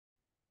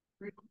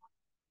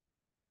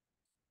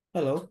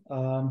Hello.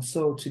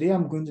 So today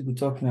I'm going to be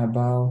talking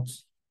about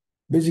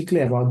basically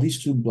about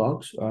these two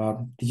blogs.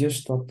 They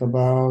just talked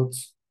about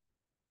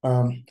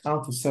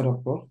how to set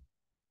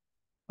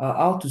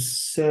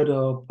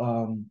up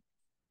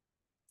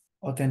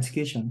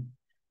authentication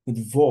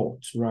with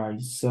Vault,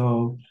 right?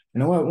 So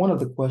one of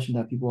the questions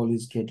that people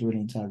always get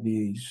during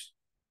interviews,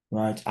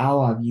 right?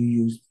 How have you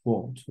used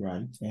Vault,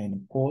 right? And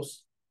of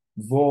course,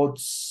 Vault,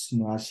 as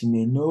you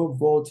may know,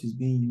 Vault is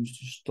being used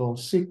to store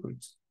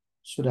secrets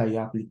so that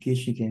your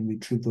application can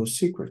retrieve those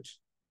secrets.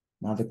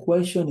 Now, the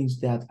question is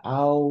that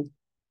how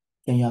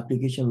can your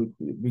application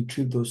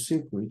retrieve those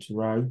secrets,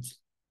 right?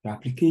 The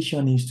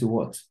application needs to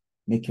what?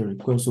 Make a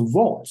request to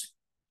Vault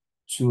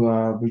to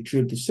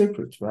retrieve the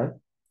secrets, right?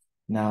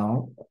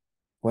 Now,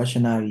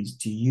 question now is,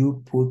 do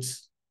you put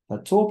a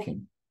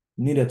token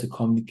needed to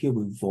communicate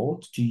with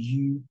Vault? Do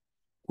you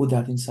put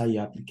that inside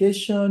your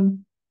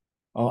application?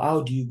 Or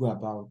how do you go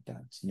about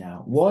that?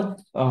 Now,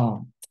 what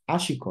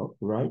HashiCorp,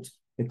 right?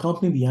 The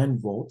company behind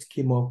Vault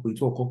came up with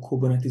what we call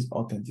Kubernetes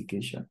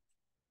authentication.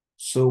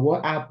 So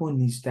what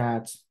happened is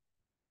that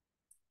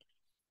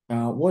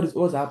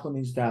what's happened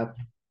is that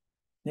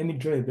let me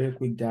draw a very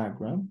quick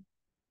diagram.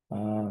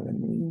 Let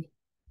me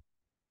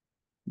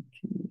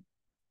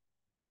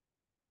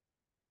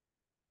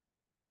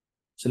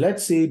so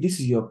let's say this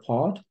is your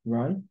pod,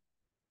 right?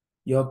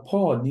 Your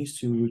pod needs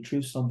to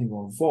retrieve something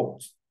from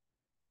Vault.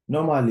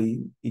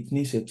 Normally, it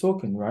needs a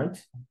token, right?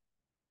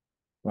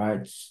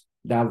 Right.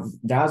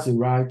 That's the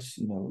right,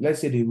 let's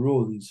say the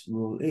role is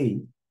role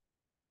A,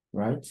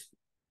 right?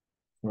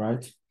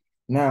 Right.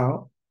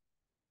 Now,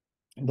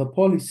 the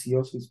policy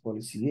also is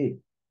policy A.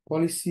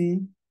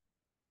 Policy,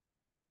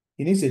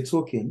 it needs a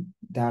token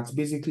that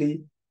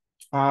basically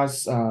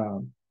has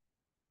the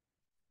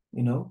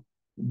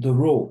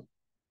role,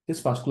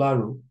 this particular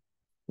role,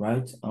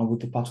 right? And with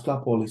the particular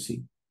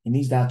policy, it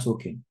needs that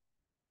token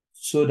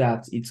so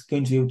that it's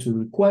going to be able to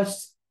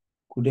request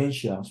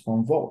credentials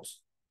from Vault.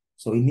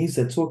 So it needs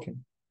a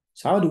token.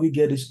 So how do we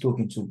get this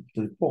token to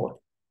the pod?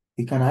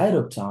 We can ahead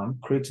of time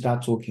create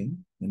that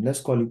token, and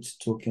let's call it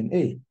token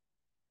A.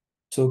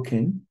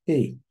 Token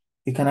A.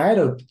 We can ahead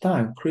of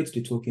time create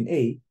the token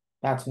A.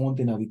 That's one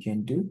thing that we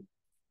can do.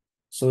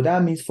 So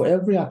that means for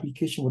every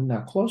application within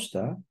our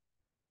cluster,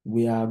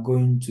 we are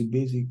going to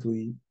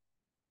basically,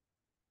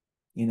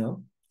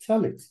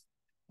 tell it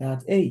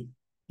that A,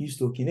 use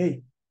token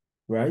A,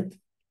 right?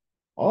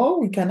 Or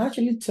we can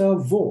actually tell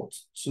Vault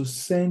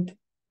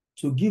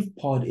to give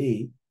pod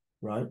A,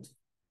 right,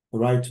 the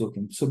right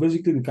token. So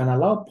basically, we can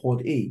allow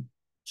pod A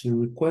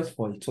to request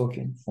for a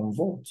token from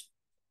Vault.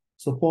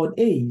 So pod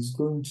A is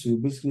going to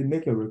basically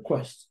make a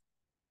request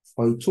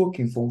for a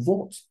token from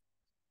Vault.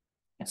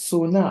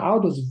 So now, how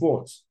does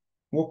Vault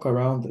work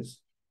around this?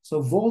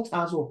 So Vault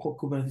has what we call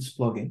Kubernetes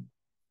plugin.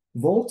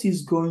 Vault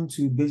is going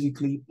to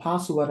basically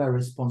pass over that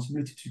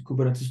responsibility to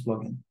Kubernetes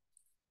plugin.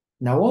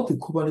 Now, what the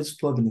Kubernetes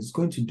plugin is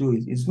going to do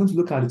is it's going to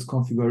look at its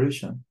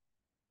configuration,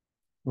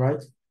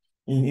 right,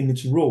 in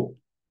its role,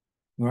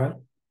 right,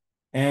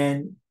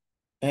 and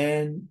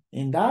in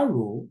that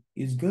role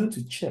is going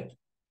to check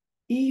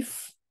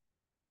if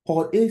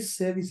pod A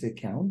service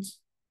account,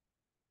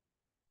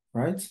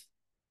 right,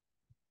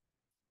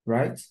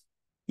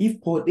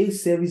 if pod A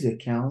service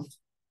account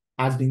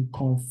has been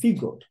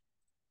configured,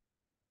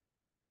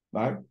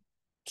 right,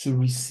 to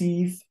be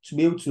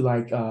able to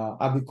have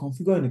been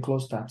configured in the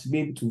cluster to be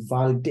able to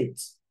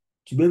validate,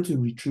 to be able to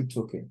retrieve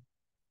token.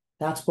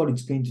 That's what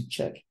it's going to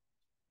check.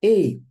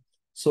 A,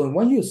 so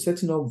when you're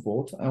setting up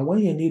Vault and when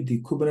you need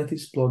the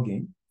Kubernetes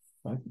plugin,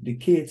 right, the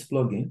K8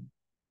 plugin,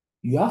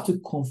 you have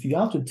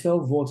to tell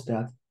Vault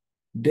that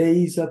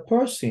there's a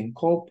pod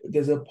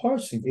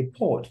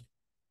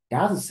that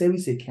has a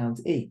service account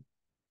A.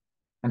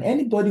 And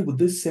anybody with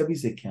this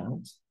service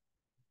account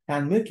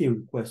can make a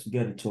request to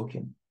get a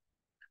token.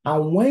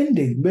 And when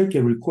they make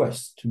a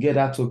request to get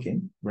that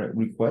token,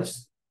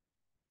 request,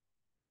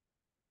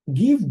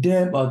 give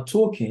them a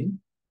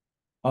token,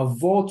 a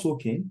Vault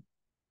token,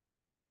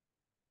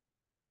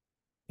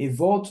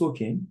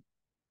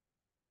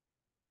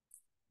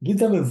 give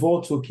them a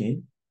Vault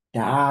token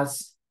that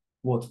has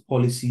what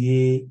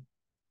policy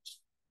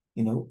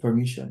A,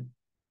 permission.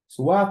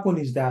 So what happens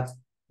is that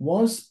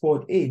once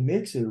pod A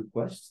makes a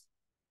request,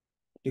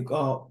 the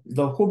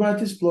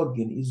Kubernetes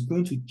plugin is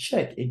going to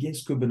check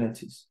against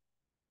Kubernetes,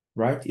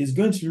 right? It's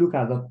going to look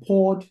at the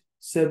pod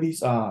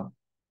service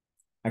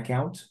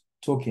account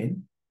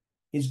token.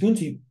 It's going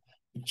to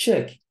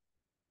check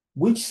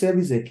which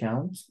service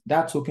account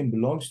that token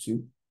belongs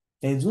to,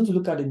 and it's going to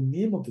look at the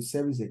name of the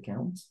service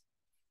account.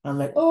 And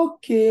like,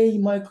 okay,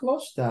 in my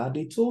cluster,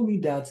 they told me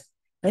that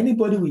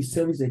anybody with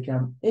service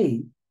account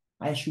A,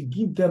 I should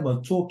give them a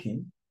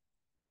token,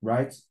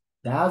 right,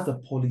 that has the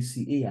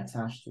policy A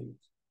attached to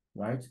it,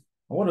 right?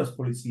 And what does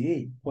policy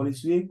A?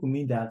 Policy A could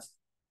mean that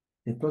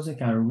the person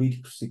can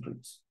read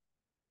secrets.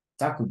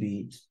 That could be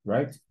it,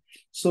 right?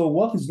 So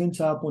what is going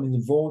to happen in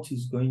the Vault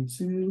is going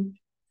to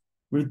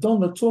return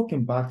the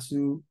token back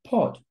to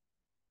pod.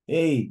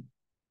 Hey,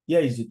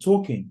 here is the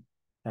token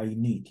that you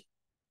need.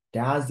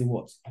 that has the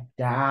what?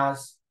 That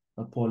has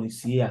a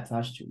policy A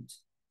attached to it.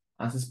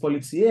 And since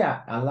policy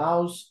A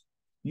allows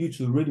you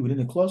to read within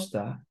a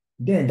cluster,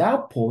 then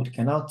that pod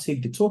can now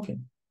take the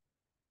token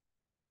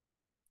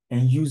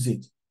and use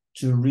it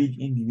to read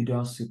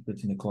individual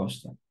secrets in the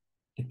cluster,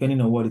 depending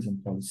on what is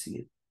in policy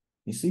A.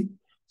 You see?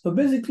 So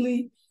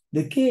basically,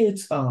 the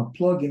K8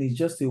 plugin is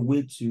just a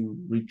way to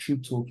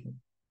retrieve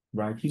token,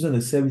 right? Using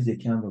the service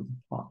account of the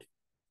pod.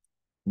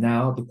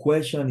 Now, the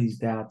question is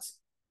that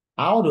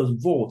how does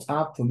Vault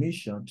have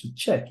permission to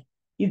check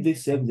if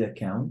this service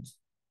account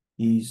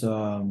is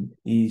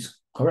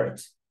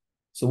correct?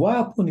 So what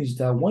happens is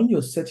that when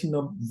you're setting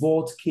up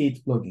Vault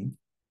K8 plugin,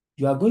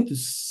 you are going to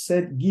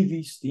give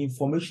it the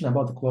information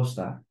about the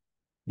cluster,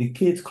 the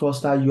K8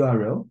 cluster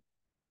URL,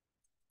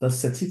 the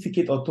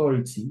certificate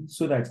authority,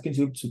 so that it's going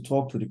to be able to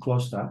talk to the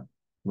cluster,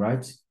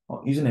 right?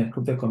 Using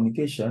encrypted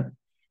communication.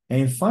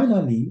 And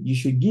finally, you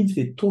should give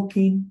the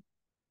token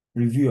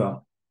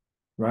reviewer,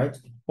 right?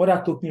 What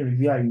that token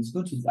reviewer is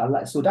going to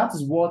allow. So that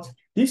is what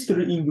these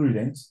three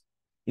ingredients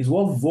is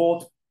what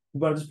Vault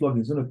Kubernetes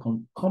plugin is going to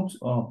come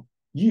to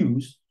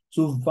use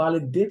to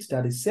validate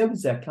that the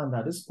service account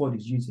that this pod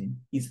is using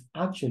is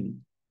actually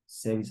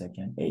service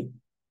account A.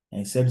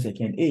 And service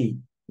account A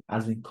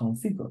has been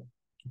configured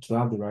to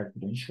have the right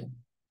credential.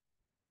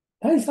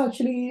 That is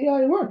actually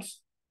how it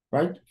works,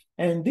 right?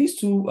 And these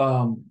two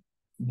blog,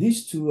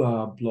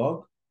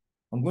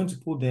 I'm going to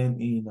put them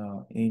in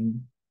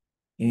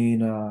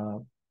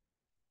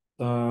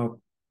the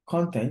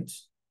content,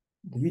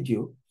 the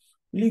video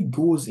really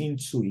goes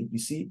into it. You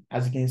see,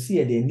 as you can see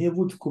here, they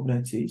enabled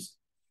Kubernetes.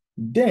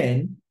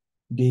 Then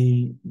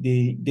they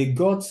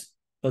got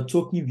a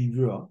token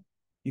reviewer.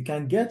 You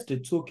can get the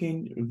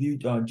token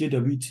reviewed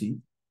JWT.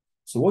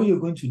 So what you're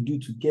going to do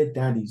to get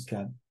that is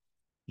that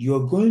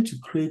you're going to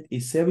create a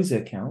service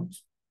account.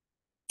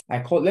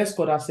 Let's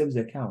call that service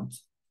account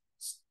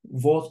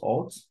Vault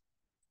Auth.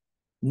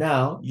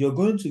 Now you're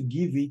going to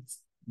give it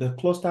the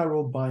cluster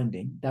role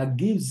binding that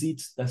gives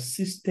it a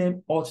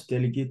system auth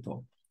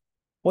delegator.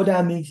 What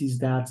that means is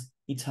that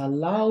it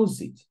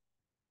allows it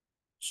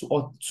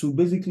to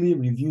basically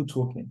review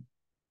token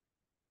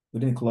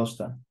within a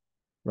cluster,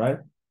 right?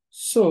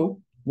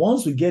 So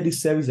once we get the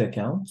service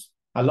account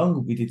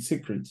along with its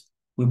secret,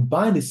 we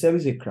bind the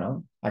service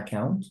account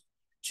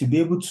to be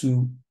able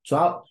to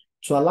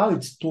allow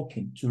its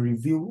token to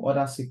review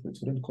other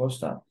secrets within the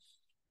cluster.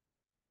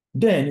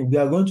 Then we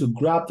are going to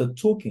grab the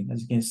token,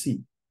 as you can see,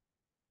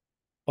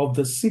 of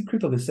the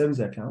secret of the service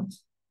account,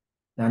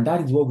 and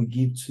that is what we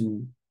give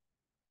to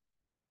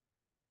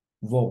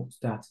Vault.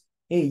 That,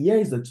 hey, here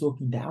is the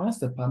token that has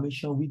the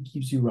permission which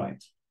gives you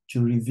right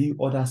to review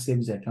other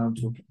service account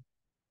token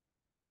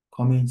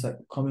coming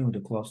with the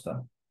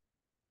cluster,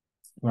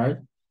 right?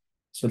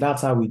 So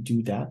that's how we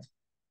do that.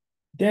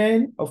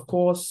 Then, of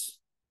course,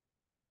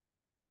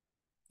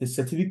 the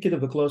certificate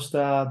of the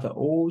cluster, the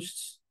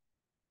host.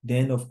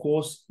 Then, of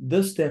course,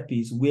 this step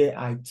is where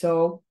I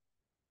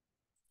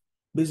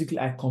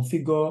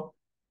configure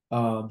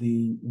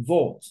the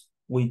Vault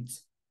with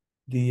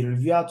the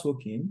reviewer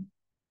token,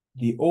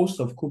 the host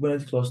of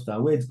Kubernetes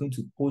cluster, where it's going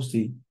to post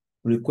the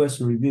request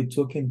to review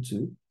token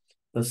to,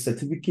 the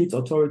certificate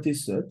authority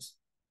set,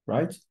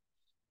 right?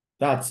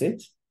 That's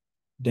it.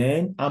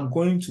 Then I'm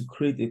going to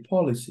create a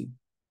policy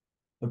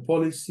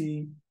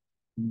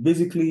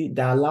basically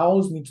that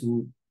allows me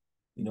to,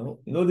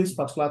 this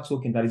particular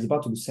token that is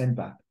about to be sent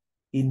back,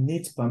 it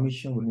needs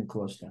permission within the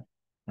cluster.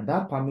 And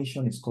that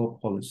permission is called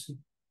policy.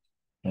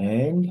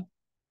 And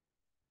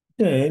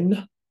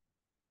then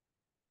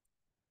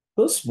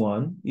this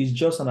one is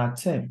just an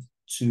attempt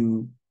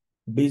to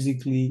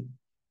basically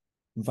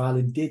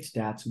validate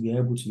that we are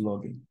able to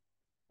log in,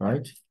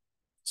 right?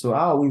 So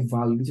how are we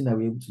validating that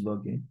we're able to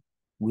log in?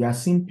 We are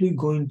simply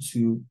going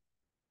to,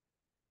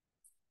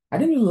 I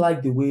didn't really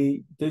like the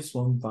way this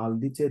one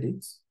validated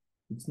it.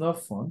 It's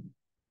not fun.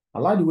 I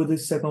like the way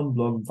this second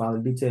block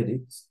validated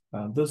it,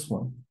 this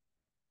one.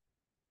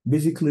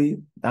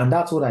 Basically, and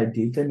that's what I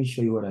did. Let me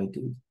show you what I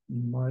did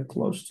in my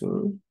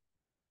cluster.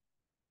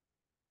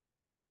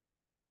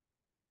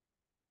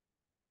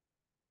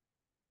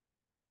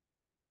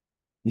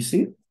 You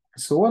see?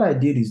 So what I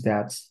did is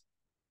that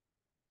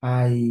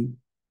I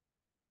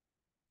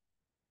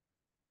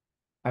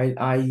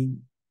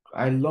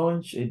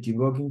launched a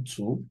debugging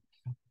tool,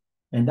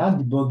 and that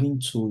debugging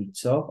tool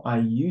itself, I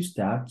used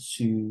that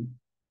to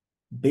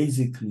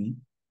basically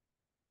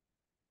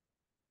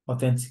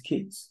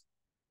authenticate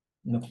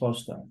in the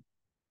cluster.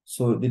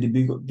 So the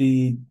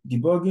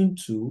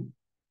debugging tool,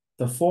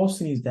 the first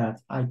thing is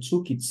that I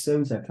took its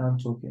service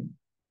account token,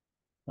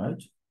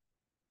 right?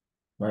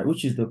 Right,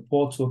 which is the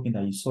port token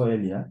that you saw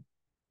earlier.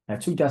 I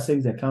took that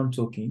service account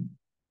token,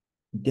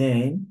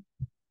 then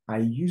I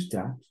used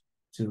that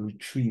to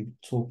retrieve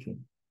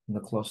token in the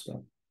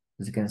cluster.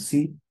 As you can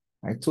see,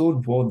 I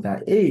told Vault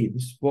that, hey,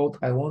 this Vault,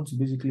 I want to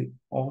basically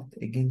auth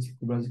against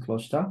the Kubernetes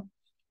cluster.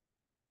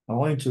 I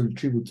want you to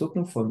retrieve a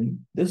token for me.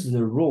 This is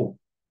the role.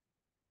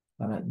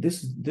 And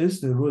this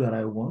is the role that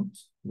I want,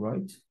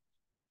 right?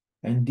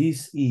 And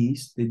this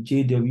is the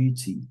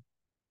JWT.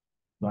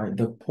 right?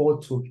 The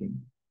pod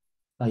token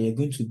that you're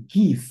going to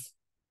give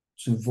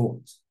to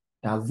Vault.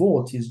 That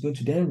Vault is going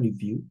to then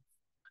review.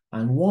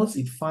 And once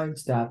it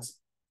finds that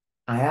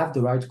I have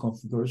the right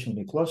configuration in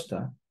the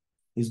cluster,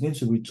 it's going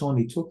to return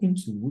a token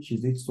to which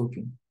is this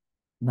token.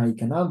 Now you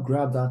can now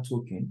grab that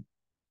token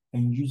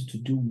and use it to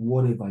do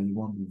whatever you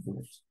want with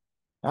Vault.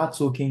 That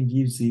token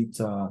gives it,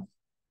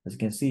 as you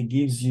can see, it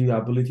gives you the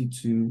ability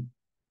to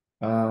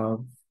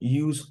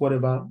use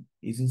whatever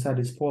is inside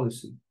this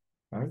policy,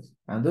 right?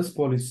 And this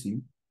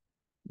policy,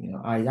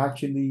 I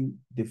actually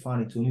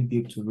define it to only be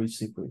able to read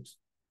secrets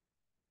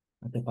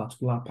at a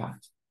particular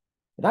part.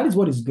 That is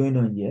what is going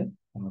on here.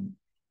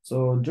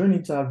 So during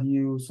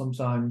interview,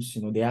 sometimes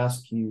they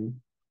ask you,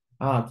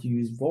 how do you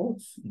use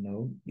Vault?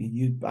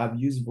 I've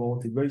used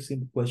Vault. A very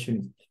simple question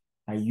is,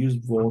 I use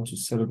Vault to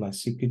set up like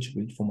secret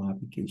read for my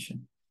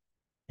application.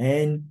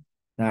 And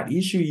the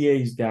issue here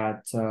is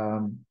that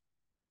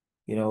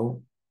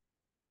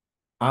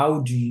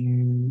how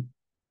do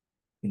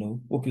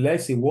okay,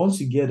 let's say once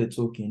you get a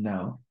token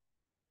now,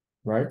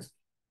 right?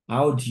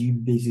 How do you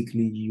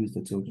basically use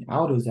the token?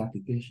 How does the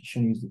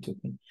application use the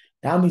token?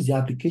 That means the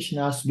application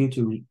has to be able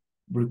to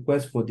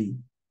request for the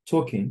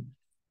token.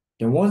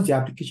 Then once the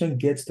application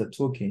gets the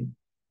token,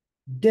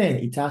 then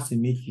it has to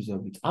make use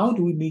of it. How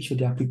do we make sure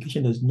the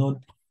application does not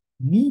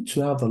need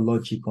to have a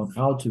logic on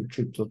how to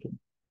retrieve token?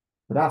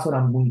 But that's what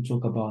I'm going to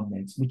talk about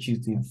next, which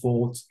is the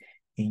Vault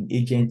in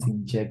agent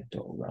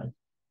injector, right?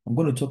 I'm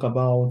going to talk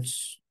about,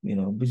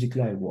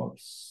 basically how it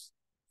works.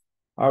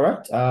 All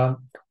right.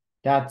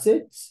 That's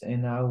it.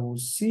 And I will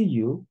see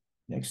you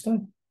next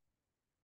time.